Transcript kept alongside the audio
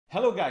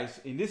Hello guys,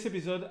 in this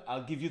episode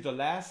I'll give you the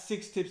last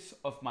 6 tips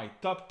of my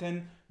top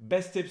 10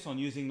 best tips on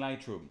using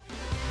Lightroom.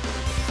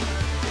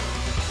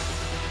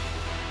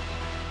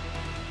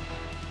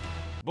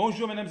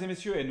 Bonjour mesdames et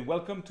messieurs and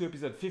welcome to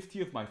episode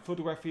 50 of my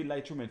photography,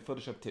 Lightroom and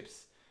Photoshop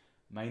tips.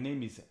 My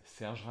name is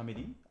Serge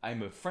Ramelli.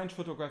 I'm a French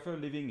photographer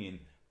living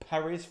in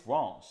Paris,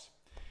 France.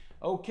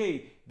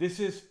 Okay, this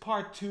is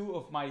part 2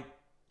 of my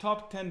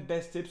top 10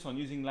 best tips on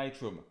using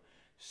Lightroom.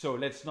 So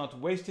let's not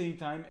waste any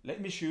time. Let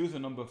me show you the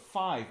number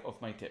 5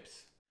 of my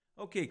tips.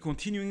 Okay,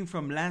 continuing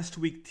from last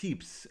week's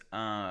tips.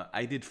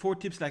 I did 4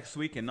 tips last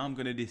week and now I'm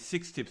going to do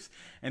 6 tips.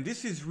 And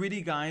this is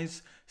really,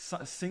 guys,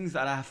 things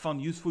that I have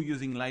found useful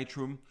using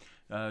Lightroom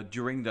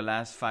during the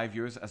last 5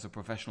 years as a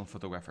professional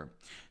photographer.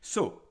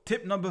 So,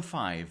 tip number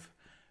 5.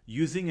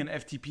 Using an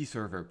FTP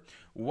server.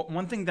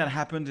 One thing that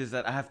happened is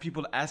that I have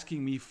people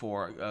asking me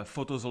for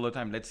photos all the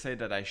time. Let's say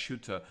that I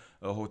shoot a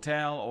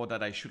hotel, or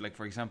that I shoot, like,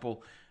 for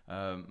example,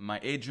 my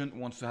agent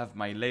wants to have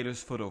my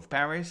latest photo of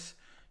Paris.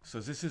 So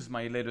this is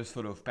my latest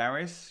photo of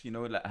Paris. You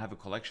know, I have a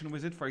collection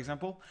with it, for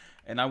example,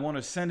 and I want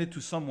to send it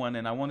to someone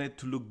and I want it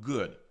to look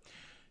good.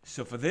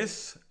 So for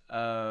this,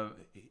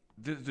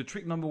 the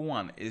trick number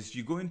 1 is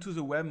you go into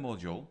the web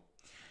module.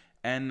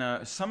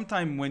 And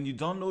sometime when you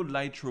download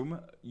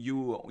Lightroom,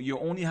 you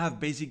only have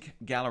basic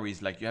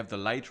galleries, like you have the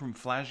Lightroom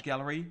Flash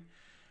gallery,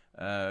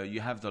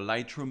 you have the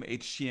Lightroom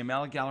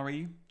HTML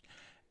gallery,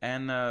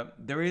 and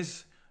there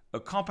is a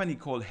company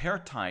called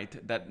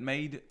Airtight that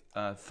made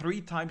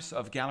 3 types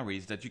of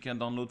galleries that you can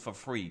download for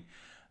free.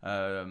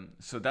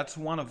 So that's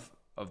one of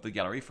the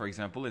gallery. For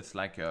example, it's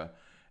like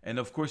and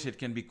of course it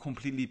can be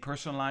completely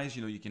personalized.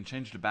 You know, you can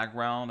change the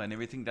background and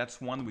everything. That's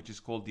one which is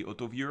called the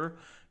auto viewer.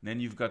 And then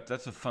you've got,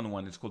 that's a fun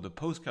one, it's called the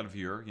postcard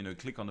viewer. You know,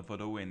 click on the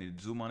photo and it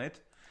zoom on it.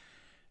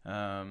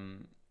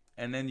 And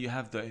then you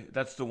have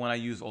that's the one I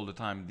use all the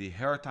time, the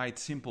airtight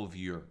simple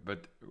viewer.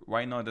 But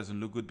right now it doesn't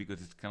look good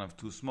because it's kind of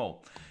too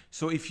small.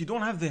 So if you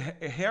don't have the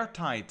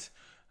airtight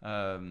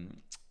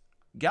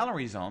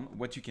galleries on,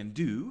 what you can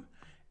do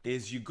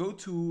is you go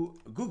to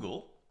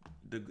Google,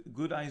 the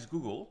good eyes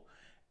Google,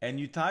 and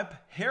you type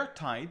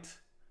airtight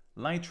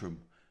Lightroom.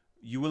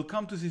 You will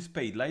come to this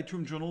page,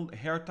 Lightroom Journal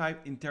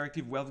Airtight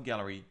Interactive Wealth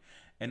Gallery.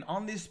 And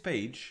on this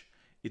page,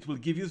 it will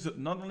give you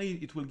not only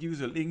it will give you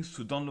the links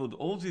to download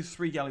all these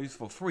 3 galleries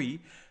for free,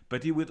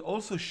 but it will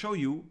also show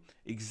you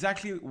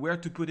exactly where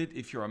to put it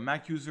if you're a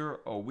Mac user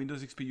or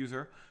Windows XP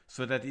user,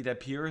 so that it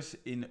appears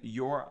in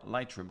your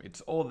Lightroom. It's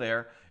all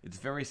there. It's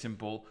very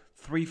simple.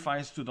 3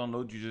 files to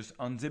download. You just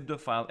unzip the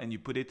file and you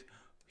put it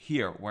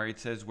here where it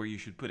says where you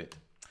should put it.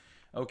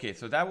 Okay,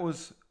 so that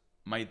was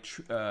my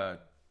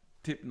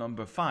tip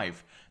number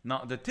 5.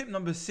 Now the tip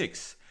number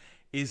 6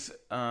 is,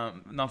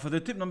 now for the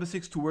tip number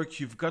 6 to work,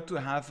 you've got to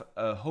have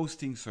a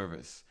hosting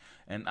service.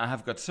 And I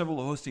have got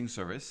several hosting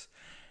service.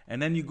 And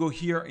then you go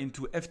here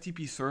into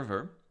FTP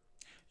server,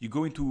 you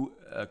go into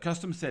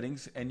custom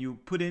settings and you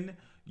put in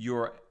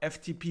your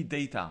FTP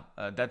data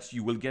that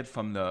you will get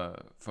from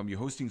your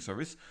hosting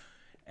service.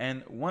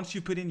 And once you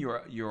put in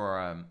your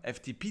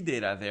FTP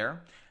data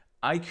there,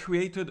 I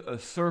created a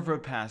server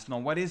path. Now,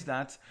 what is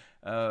that?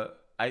 I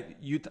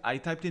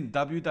typed in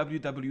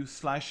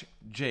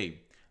www/J,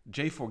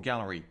 J for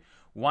gallery.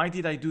 Why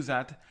did I do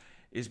that?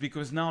 Is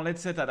because now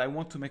let's say that I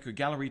want to make a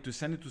gallery to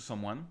send it to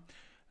someone.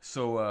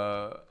 So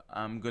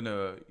I'm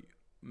gonna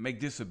make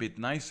this a bit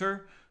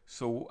nicer.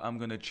 So I'm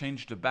gonna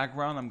change the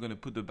background. I'm gonna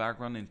put the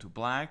background into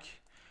black.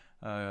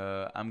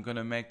 I'm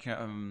gonna make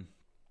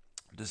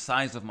the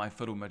size of my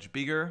photo much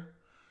bigger.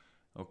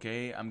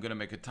 Okay, I'm gonna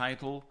make a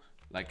title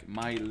like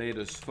my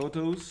latest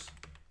photos,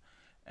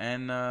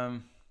 and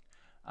I'm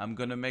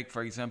gonna make,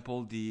 for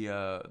example, the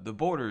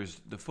borders,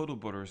 the photo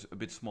borders, a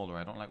bit smaller.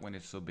 I don't like when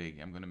it's so big.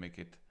 I'm gonna make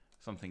it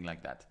something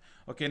like that.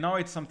 Okay, now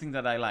it's something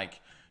that I like.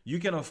 You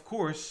can of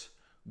course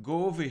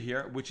go over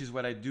here, which is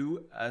what I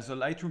do as a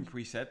Lightroom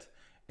preset,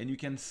 and you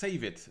can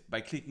save it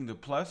by clicking the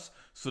plus.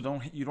 So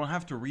you don't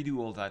have to redo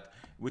all that,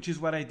 which is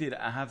what I did.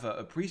 I have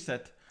a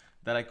preset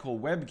that I call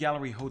Web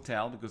Gallery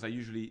Hotel because I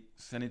usually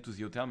send it to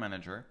the hotel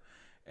manager,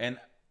 and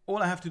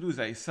all I have to do is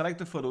I select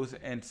the photos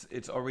and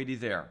it's already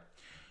there.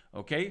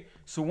 Okay,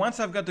 so once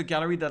I've got the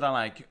gallery that I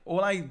like,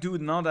 all I do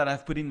now that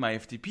I've put in my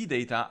FTP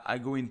data, I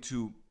go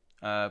into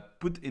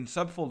put in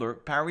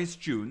subfolder Paris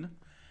June,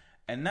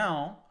 and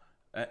now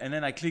and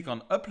then I click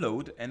on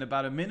upload, and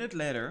about a minute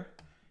later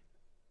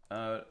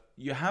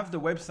you have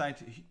the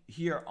website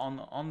here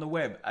on the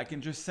web. I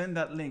can just send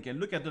that link and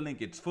look at the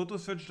link. It's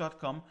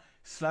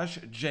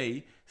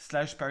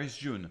photosearch.com/J/Paris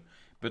June.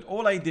 But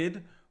all I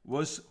did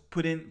was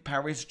put in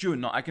Paris June.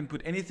 Now I can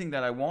put anything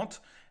that I want,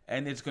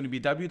 and it's going to be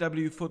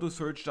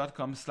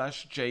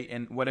www.photosearch.com/J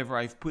and whatever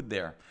I've put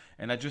there.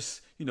 And I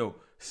just, you know,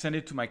 send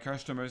it to my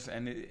customers,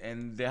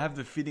 and they have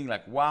the feeling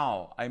like,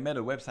 wow, I made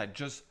a website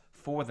just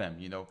for them,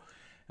 you know.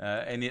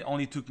 And it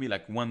only took me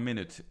like 1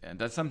 minute, and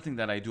that's something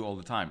that I do all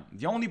the time.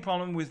 The only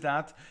problem with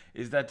that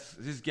is that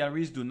these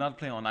galleries do not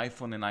play on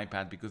iPhone and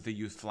iPad because they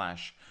use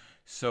Flash.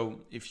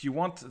 So if you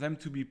want them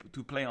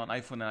to play on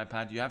iPhone and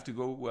iPad, you have to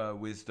go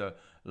with the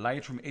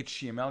Lightroom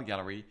HTML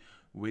gallery,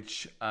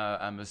 which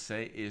I must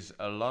say is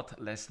a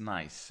lot less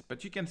nice.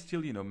 But you can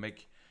still, you know,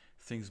 make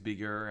things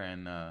bigger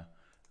and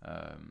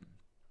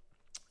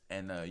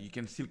you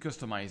can still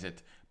customize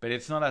it. But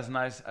it's not as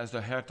nice as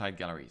the airtight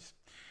galleries.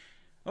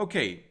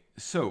 Okay,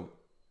 so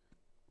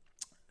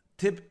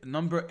tip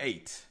number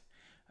 8.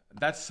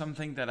 That's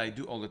something that I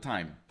do all the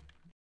time.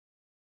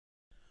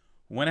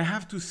 When I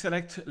have to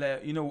select,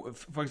 you know,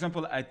 for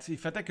example,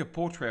 if I take a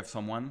portrait of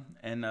someone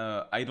and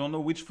I don't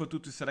know which photo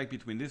to select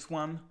between this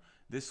one,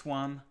 this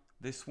one,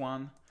 this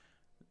one,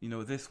 you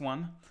know, this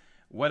one,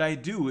 what I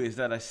do is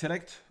that I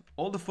select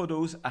all the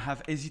photos I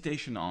have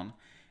hesitation on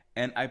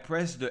and I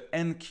press the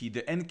N key.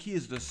 The N key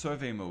is the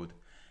survey mode.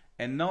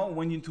 And now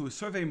when you're into a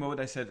survey mode,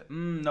 I said,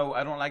 no,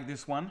 I don't like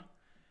this one.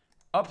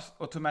 Up,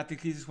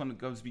 automatically this one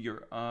becomes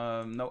bigger.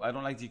 No, I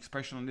don't like the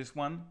expression on this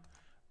one.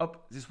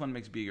 Up, this one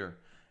makes bigger.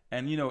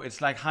 And you know,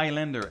 it's like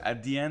Highlander.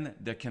 At the end,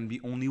 there can be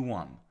only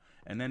one.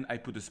 And then I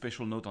put a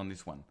special note on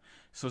this one.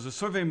 So the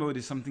survey mode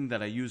is something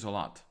that I use a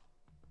lot.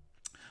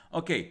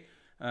 Okay,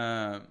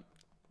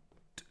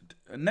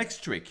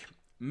 next trick,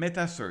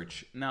 meta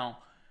search. Now,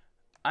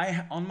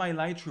 on my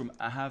Lightroom,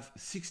 I have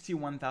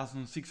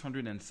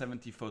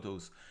 61,670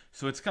 photos.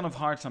 So it's kind of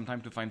hard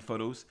sometimes to find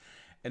photos.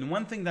 And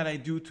one thing that I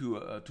do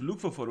to look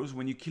for photos,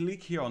 when you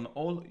click here on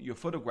all your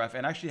photograph,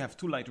 and I actually have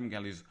 2 Lightroom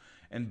galleries,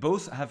 and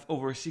both have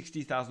over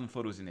 60,000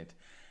 photos in it.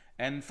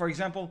 And for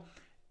example,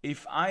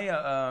 if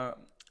I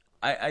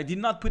did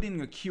not put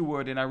in a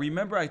keyword, and I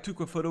remember I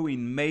took a photo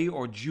in May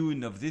or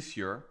June of this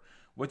year,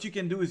 what you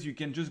can do is you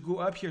can just go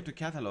up here to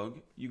catalog,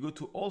 you go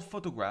to all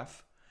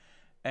photograph,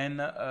 and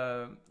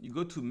you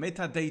go to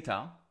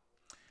metadata,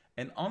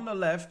 and on the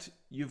left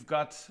you've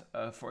got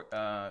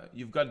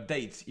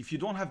dates. If you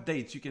don't have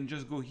dates, you can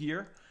just go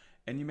here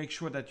and you make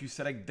sure that you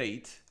select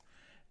date,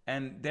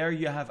 and there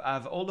you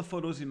have all the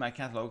photos in my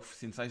catalog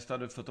since I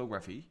started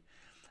photography.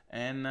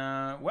 And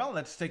well,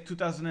 let's take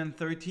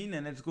 2013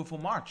 and let's go for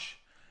March.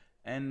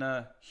 And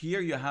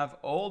here you have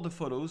all the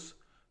photos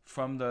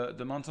from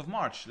the month of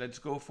March. Let's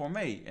go for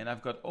May, and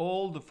I've got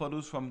all the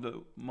photos from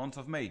the month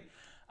of May.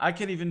 I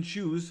can even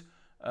choose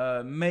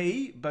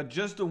May, but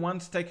just the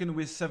ones taken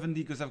with 7D,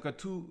 because I've got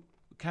 2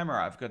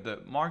 camera. I've got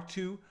the Mark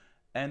II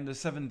and the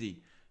 7D.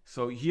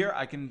 So here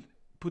I can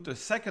put a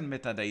second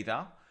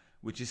metadata,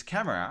 which is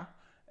camera,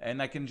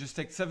 and I can just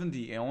take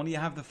 7D and only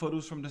have the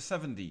photos from the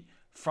 7D,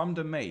 from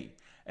the May.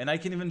 And I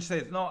can even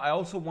say, no, I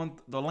also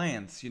want the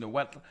lens. You know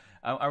what?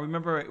 I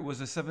remember it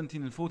was a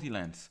 17 and 40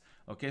 lens.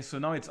 Okay, so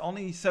now it's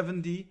only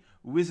 7D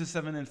with a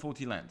 7 and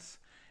 40 lens.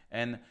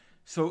 And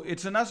so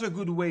it's another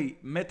good way,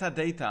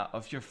 metadata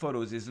of your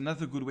photos is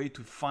another good way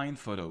to find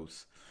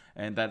photos,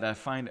 and that I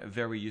find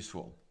very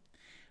useful.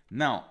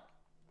 Now,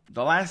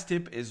 the last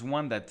tip is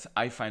one that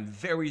I find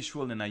very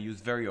useful and I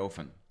use very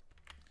often.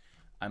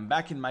 I'm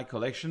back in my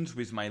collections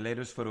with my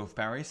latest photo of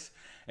Paris.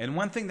 And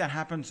one thing that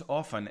happens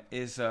often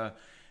is,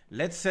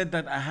 let's say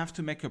that I have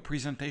to make a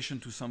presentation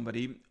to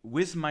somebody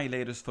with my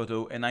latest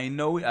photo, and I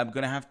know I'm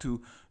going to have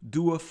to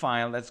do a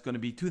file that's going to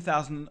be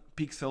 2000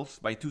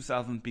 pixels by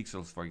 2000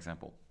 pixels, for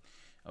example.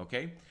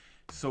 Okay,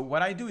 so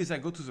what I do is I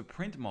go to the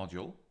print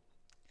module,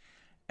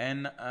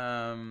 and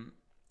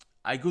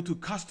I go to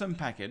custom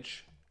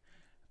package,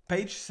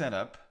 page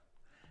setup,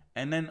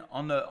 and then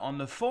on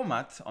the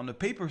format, on the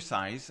paper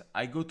size,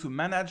 I go to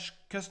manage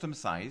custom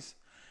size,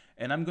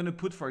 and I'm going to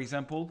put, for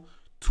example,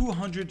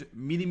 200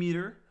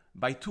 millimeter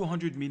by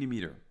 200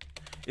 millimeter.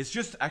 It's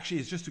just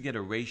to get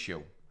a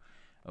ratio.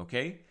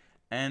 Okay,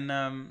 and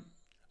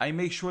I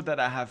make sure that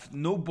I have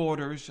no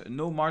borders,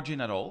 no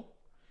margin at all.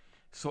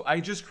 So I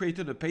just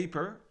created a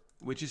paper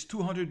which is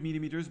 200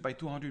 millimeters by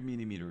 200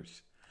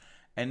 millimeters.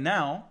 And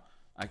now,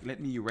 let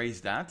me erase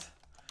that.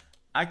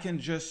 I can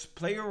just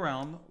play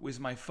around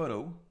with my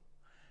photo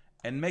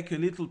and make a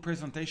little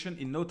presentation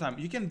in no time.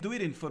 You can do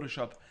it in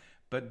Photoshop,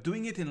 but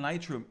doing it in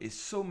Lightroom is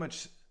so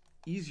much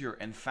easier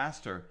and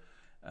faster.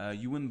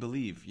 You wouldn't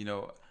believe, you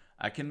know,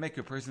 I can make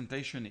a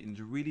presentation in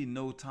really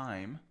no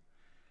time.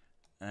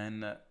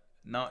 And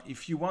now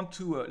if you want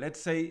to, let's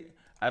say,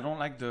 I don't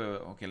like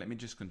okay, let me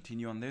just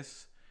continue on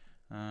this.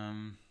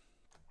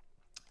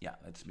 Yeah,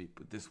 let's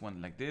put this one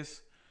like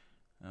this.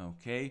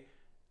 Okay.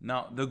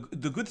 Now,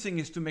 the good thing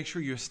is to make sure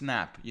you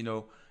snap, you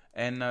know,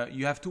 and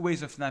you have 2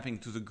 ways of snapping,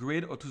 to the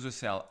grid or to the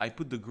cell. I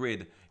put the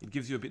grid. It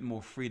gives you a bit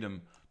more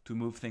freedom to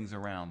move things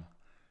around.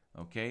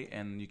 Okay,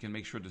 and you can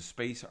make sure the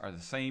space are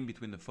the same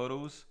between the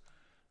photos.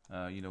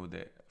 You know,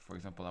 for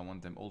example, I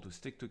want them all to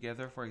stick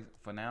together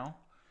for now.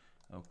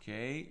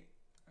 Okay,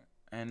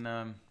 and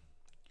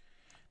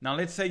now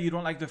let's say you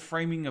don't like the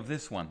framing of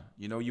this one.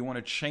 You know, you want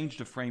to change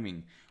the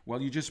framing.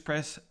 Well, you just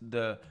press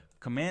the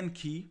Command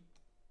key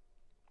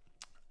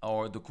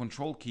or the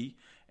Control key,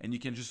 and you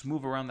can just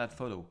move around that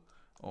photo.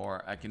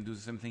 Or I can do the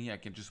same thing here. I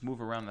can just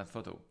move around that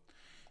photo.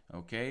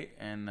 Okay,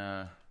 and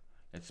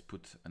let's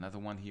put another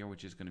one here,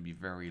 which is going to be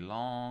very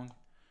long.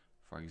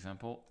 For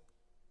example,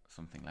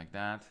 something like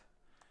that.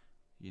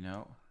 You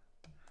know,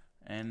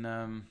 and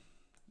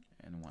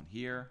one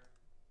here.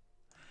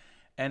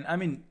 And I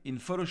mean, in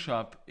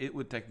Photoshop, it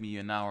would take me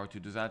an hour to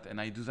do that, and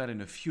I do that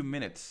in a few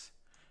minutes.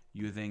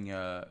 using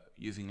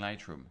using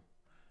Lightroom.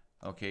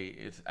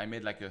 Okay, I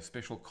made like a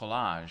special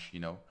collage, you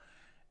know,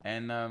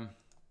 and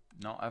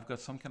now I've got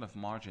some kind of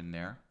margin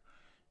there,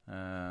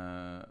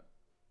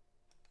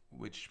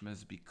 which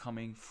must be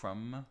coming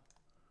from,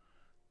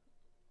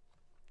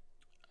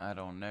 I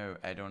don't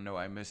know,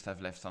 I must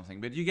have left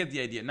something, but you get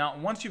the idea. Now,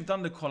 once you've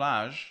done the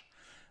collage,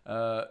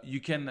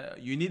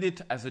 you need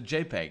it as a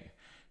JPEG.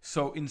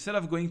 So instead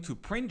of going to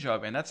print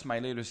job, and that's my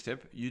latest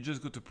tip, you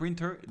just go to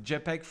printer,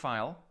 JPEG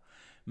file,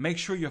 make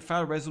sure your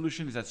file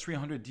resolution is at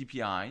 300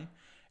 dpi,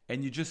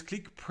 and you just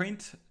click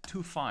print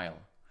to file.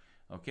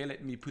 Okay,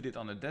 let me put it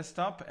on the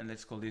desktop, and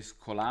let's call this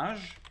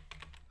collage.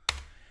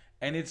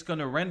 And it's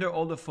gonna render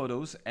all the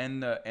photos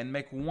and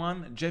make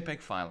one JPEG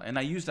file. And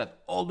I use that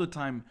all the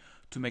time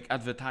to make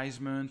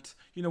advertisement,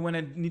 you know, when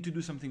I need to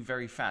do something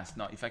very fast.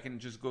 Now, if I can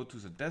just go to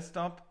the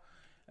desktop,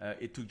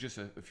 it took just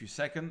a few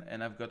seconds,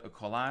 and I've got a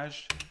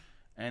collage,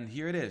 and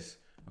here it is.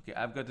 Okay,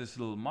 I've got this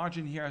little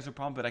margin here as a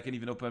problem, but I can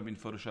even open up in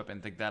Photoshop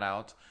and take that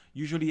out.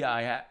 Usually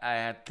I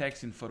add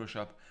text in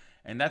Photoshop,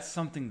 and that's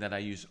something that I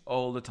use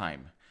all the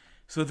time.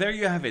 So there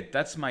you have it.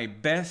 That's my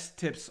best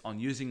tips on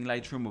using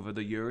Lightroom over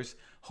the years.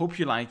 Hope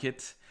you like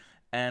it.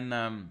 And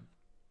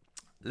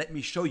let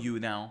me show you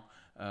now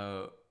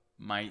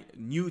my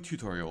new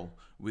tutorial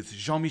with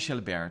Jean-Michel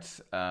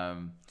Berthe.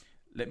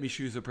 Let me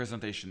show you the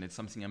presentation. It's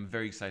something I'm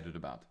very excited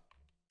about.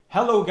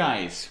 Hello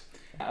guys.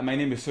 My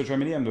name is Serge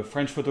Ramelli. I'm a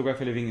French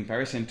photographer living in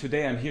Paris, and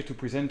today I'm here to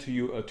present to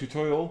you a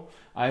tutorial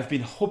I've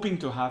been hoping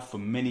to have for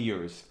many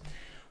years.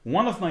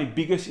 One of my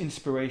biggest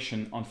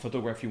inspiration on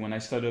photography when I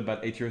started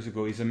about 8 years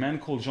ago is a man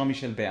called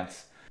Jean-Michel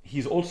Berthe.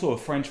 He's also a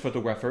French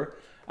photographer,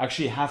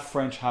 actually half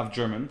French, half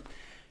German.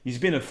 He's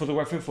been a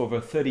photographer for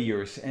over 30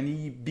 years, and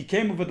he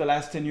became over the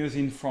last 10 years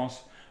in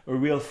France a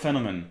real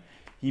phenomenon.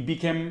 He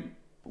became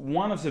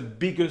one of the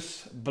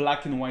biggest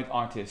black and white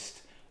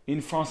artists in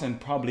France and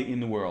probably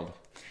in the world.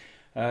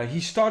 He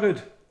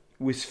started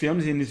with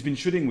films, and he's been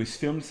shooting with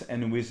films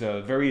and with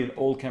a very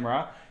old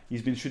camera.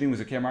 He's been shooting with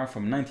a camera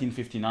from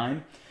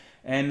 1959.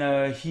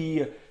 And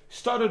he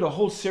started a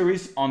whole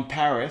series on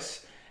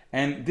Paris,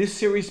 and this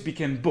series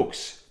became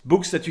books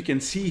that you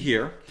can see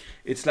here.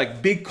 It's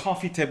like big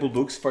coffee table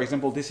books. For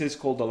example, this is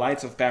called The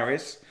Lights of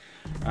Paris.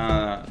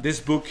 This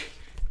book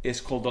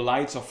is called The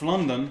Lights of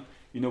London,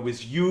 you know, with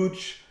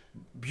huge,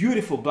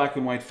 beautiful black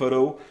and white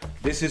photo.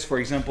 This is, for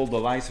example, The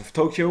Lights of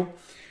Tokyo.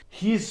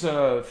 His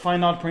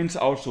fine art prints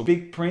are also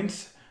big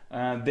prints.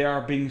 They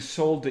are being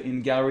sold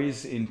in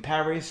galleries in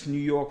Paris, New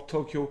York,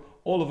 Tokyo,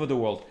 all over the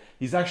world.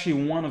 He's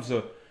actually one of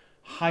the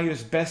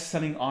highest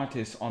best-selling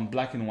artists on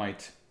black and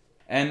white.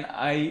 And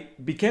I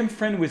became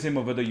friends with him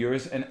over the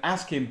years and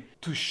asked him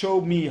to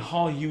show me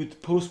how he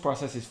would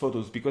post-process his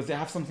photos, because they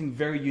have something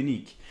very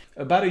unique.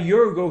 About a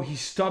year ago, he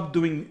stopped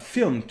doing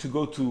film to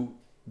go to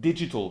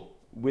digital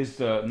with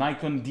the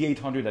Nikon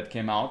D800 that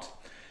came out.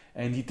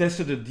 And he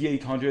tested the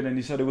D800, and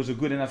he said it was a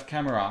good enough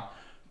camera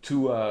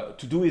to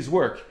do his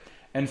work.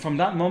 And from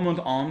that moment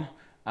on,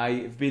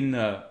 I've been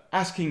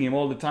asking him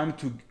all the time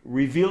to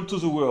reveal to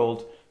the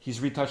world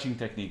his retouching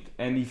technique.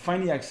 And he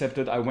finally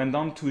accepted. I went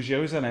down to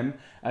Jerusalem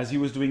as he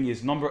was doing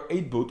his number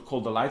 8 boot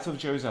called The Lights of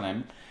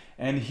Jerusalem.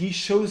 And he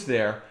shows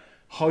there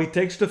how he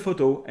takes the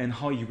photo and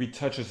how he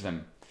retouches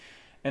them.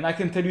 And I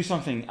can tell you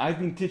something. I've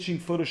been teaching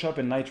Photoshop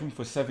and Lightroom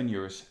for 7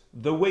 years.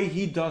 The way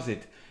he does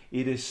it,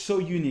 it is so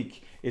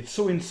unique. It's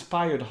so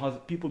inspired how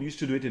people used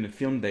to do it in the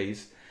film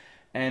days.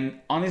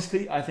 And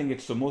honestly, I think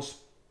it's the most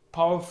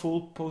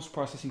powerful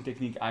post-processing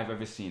technique I've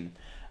ever seen.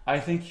 I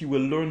think you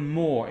will learn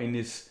more in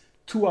this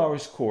 2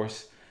 hours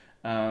course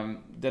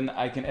than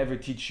I can ever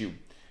teach you.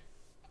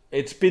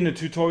 It's been a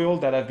tutorial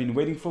that I've been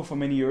waiting for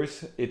many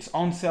years. It's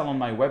on sale on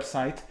my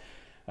website.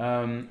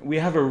 We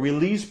have a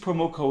release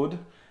promo code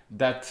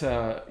that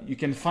you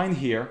can find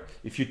here.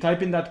 If you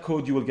type in that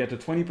code, you will get a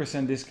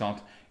 20%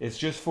 discount. It's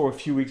just for a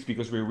few weeks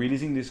because we're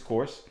releasing this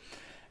course.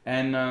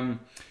 And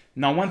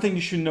now, one thing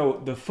you should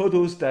know, the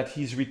photos that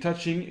he's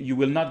retouching, you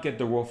will not get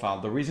the raw file.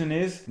 The reason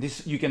is,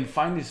 you can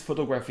find this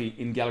photography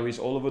in galleries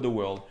all over the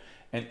world,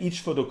 and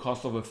each photo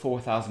costs over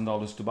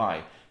 $4,000 to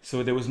buy.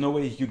 So there was no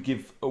way you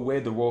give away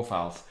the raw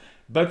files.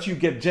 But you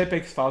get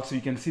JPEG files so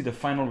you can see the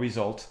final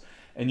result,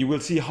 and you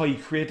will see how he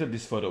created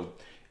this photo.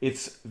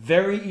 It's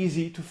very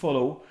easy to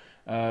follow.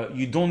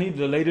 You don't need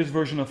the latest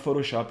version of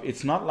Photoshop.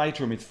 It's not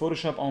Lightroom, it's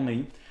Photoshop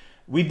only.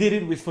 We did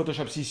it with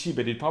Photoshop CC,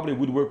 but it probably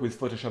would work with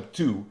Photoshop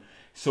 2.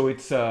 So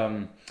it's,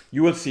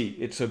 you will see,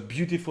 it's a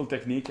beautiful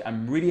technique.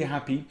 I'm really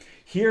happy.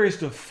 Here is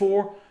the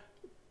 4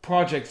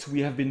 projects we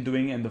have been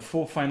doing and the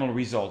 4 final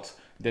results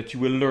that you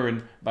will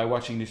learn by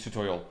watching this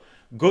tutorial.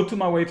 Go to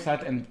my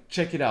website and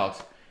check it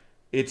out.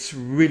 It's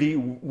really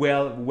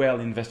well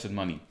invested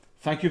money.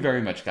 Thank you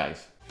very much,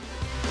 guys.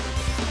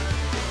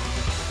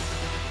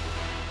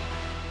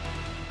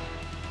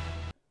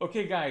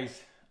 Okay,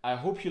 guys, I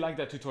hope you liked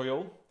that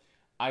tutorial.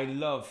 I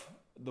love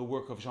the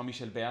work of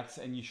Jean-Michel Berthe,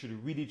 and you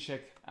should really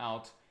check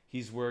out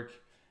his work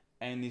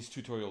and his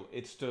tutorial.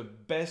 It's the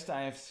best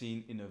I have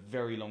seen in a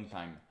very long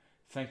time.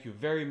 Thank you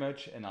very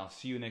much, and I'll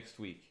see you next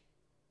week.